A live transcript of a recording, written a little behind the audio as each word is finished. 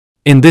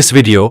In this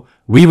video,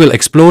 we will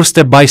explore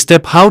step by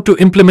step how to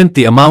implement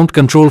the amount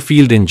control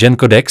field in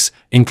Gencodex,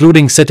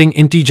 including setting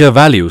integer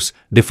values,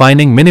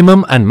 defining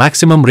minimum and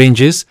maximum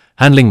ranges,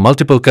 handling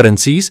multiple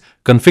currencies,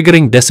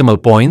 configuring decimal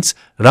points,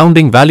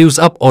 rounding values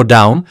up or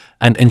down,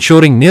 and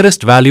ensuring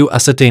nearest value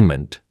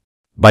ascertainment.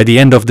 By the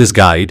end of this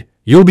guide,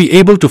 you'll be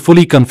able to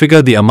fully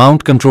configure the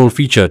amount control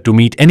feature to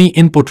meet any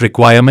input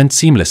requirement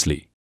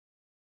seamlessly.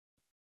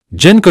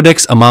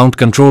 Gencodex Amount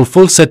Control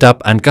Full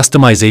Setup and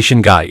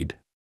Customization Guide.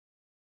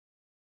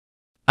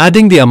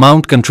 Adding the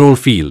amount control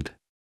field.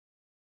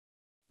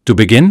 To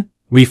begin,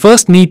 we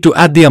first need to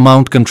add the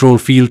amount control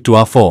field to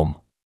our form.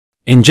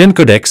 In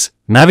Gencodex,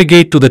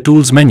 navigate to the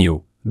Tools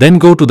menu, then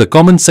go to the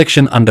Comments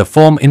section under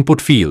Form Input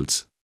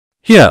Fields.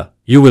 Here,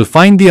 you will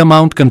find the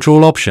amount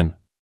control option.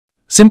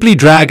 Simply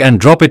drag and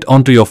drop it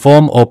onto your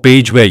form or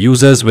page where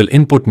users will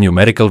input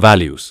numerical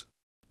values.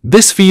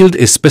 This field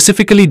is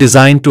specifically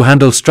designed to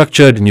handle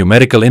structured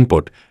numerical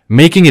input,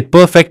 making it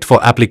perfect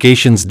for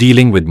applications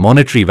dealing with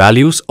monetary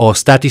values or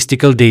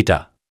statistical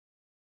data.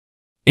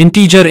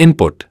 Integer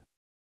input.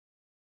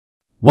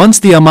 Once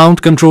the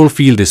amount control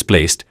field is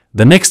placed,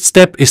 the next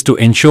step is to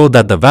ensure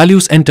that the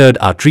values entered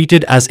are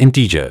treated as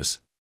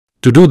integers.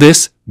 To do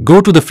this, go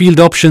to the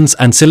field options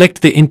and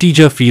select the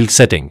integer field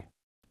setting.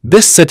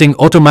 This setting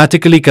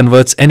automatically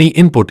converts any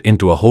input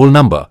into a whole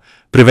number,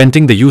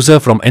 preventing the user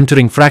from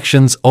entering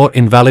fractions or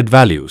invalid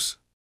values.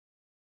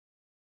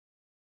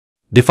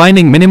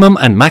 Defining minimum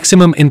and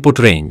maximum input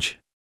range.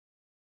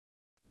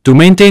 To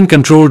maintain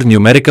controlled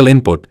numerical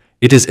input,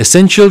 it is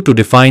essential to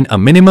define a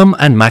minimum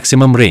and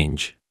maximum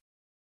range.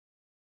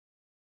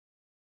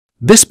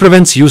 This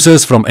prevents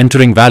users from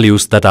entering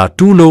values that are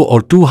too low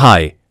or too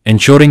high,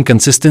 ensuring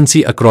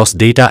consistency across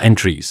data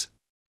entries.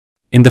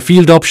 In the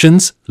field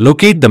options,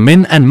 locate the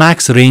min and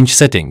max range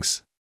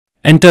settings.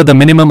 Enter the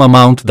minimum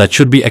amount that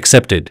should be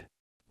accepted.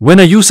 When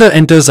a user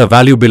enters a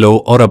value below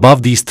or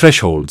above these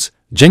thresholds,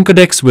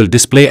 Gencodex will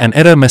display an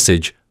error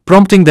message,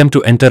 prompting them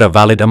to enter a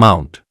valid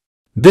amount.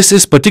 This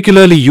is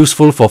particularly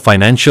useful for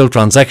financial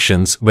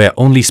transactions where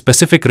only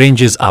specific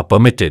ranges are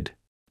permitted.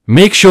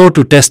 Make sure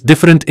to test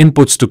different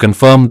inputs to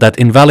confirm that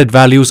invalid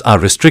values are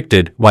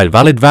restricted while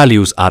valid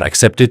values are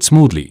accepted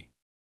smoothly.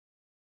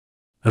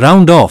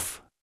 Round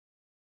off.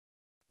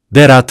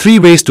 There are three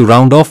ways to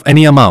round off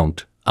any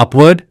amount: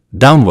 upward,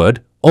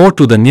 downward, or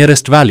to the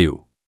nearest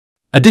value.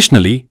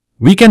 Additionally,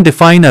 we can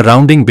define a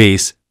rounding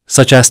base,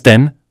 such as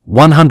 10,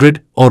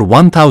 100, or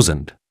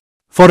 1000.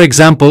 For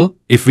example,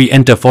 if we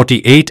enter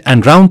 48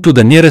 and round to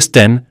the nearest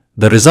 10,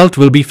 the result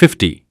will be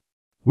 50.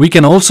 We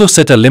can also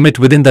set a limit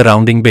within the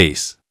rounding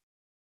base.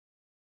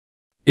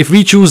 If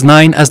we choose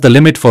 9 as the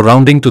limit for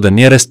rounding to the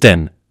nearest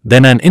 10,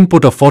 then an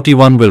input of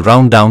 41 will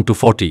round down to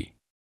 40.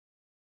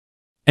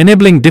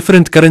 Enabling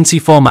different currency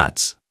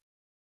formats.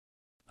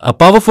 A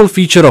powerful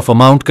feature of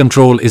amount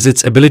control is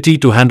its ability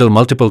to handle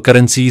multiple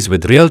currencies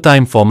with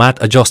real-time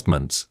format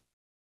adjustments.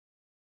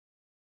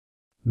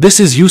 This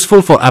is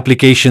useful for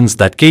applications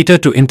that cater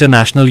to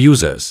international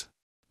users.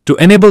 To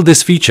enable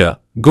this feature,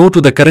 go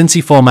to the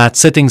currency format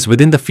settings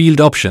within the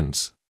field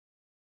options.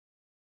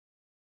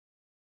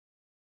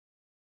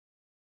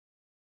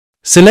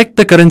 Select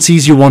the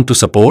currencies you want to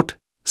support,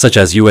 such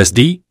as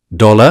USD,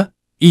 dollar,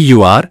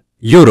 EUR,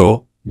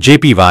 euro,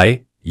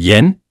 JPY,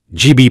 yen,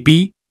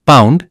 GBP,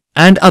 pound,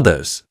 and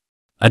others.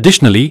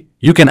 Additionally,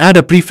 you can add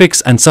a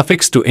prefix and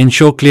suffix to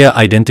ensure clear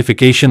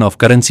identification of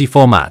currency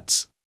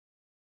formats.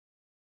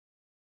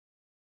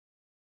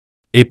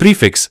 A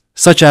prefix,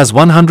 such as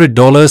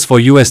 $100 for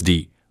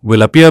USD,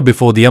 will appear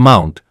before the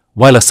amount,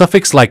 while a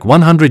suffix like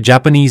 100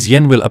 Japanese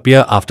yen will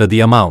appear after the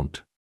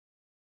amount.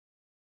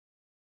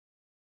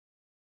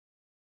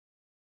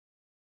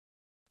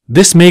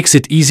 This makes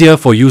it easier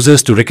for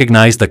users to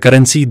recognize the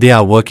currency they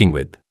are working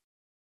with.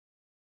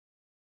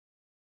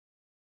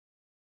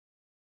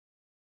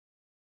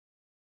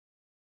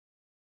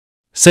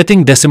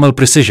 Setting decimal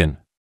precision.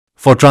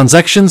 For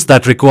transactions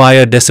that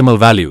require decimal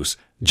values,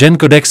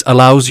 Gencodex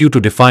allows you to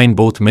define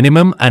both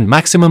minimum and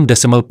maximum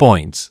decimal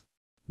points.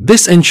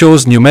 This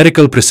ensures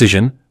numerical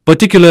precision,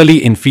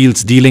 particularly in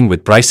fields dealing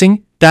with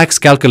pricing, tax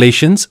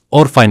calculations,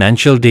 or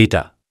financial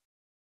data.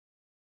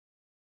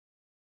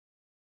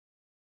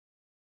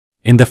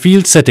 In the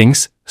field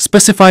settings,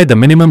 specify the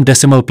minimum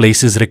decimal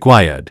places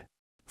required.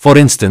 For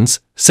instance,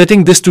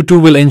 setting this to 2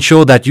 will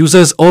ensure that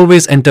users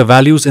always enter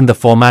values in the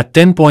format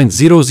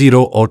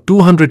 10.00 or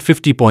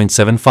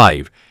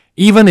 250.75,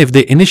 even if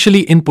they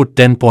initially input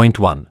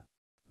 10.1.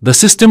 The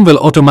system will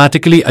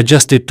automatically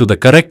adjust it to the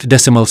correct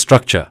decimal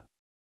structure.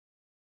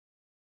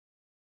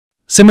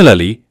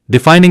 Similarly,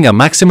 defining a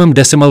maximum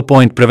decimal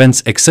point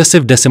prevents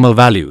excessive decimal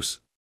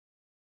values.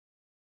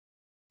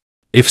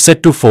 If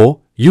set to 4,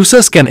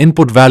 users can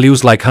input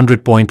values like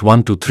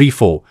 100.1 to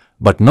 34,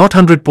 but not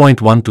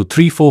 100.1 to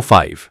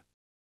 345.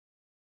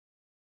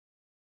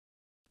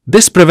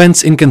 This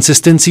prevents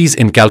inconsistencies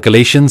in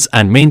calculations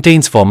and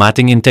maintains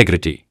formatting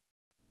integrity.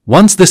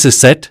 Once this is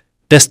set,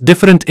 test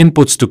different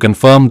inputs to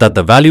confirm that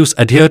the values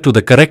adhere to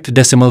the correct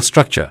decimal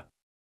structure.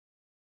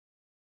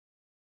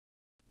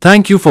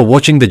 Thank you for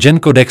watching the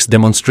Gencodex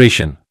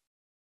demonstration.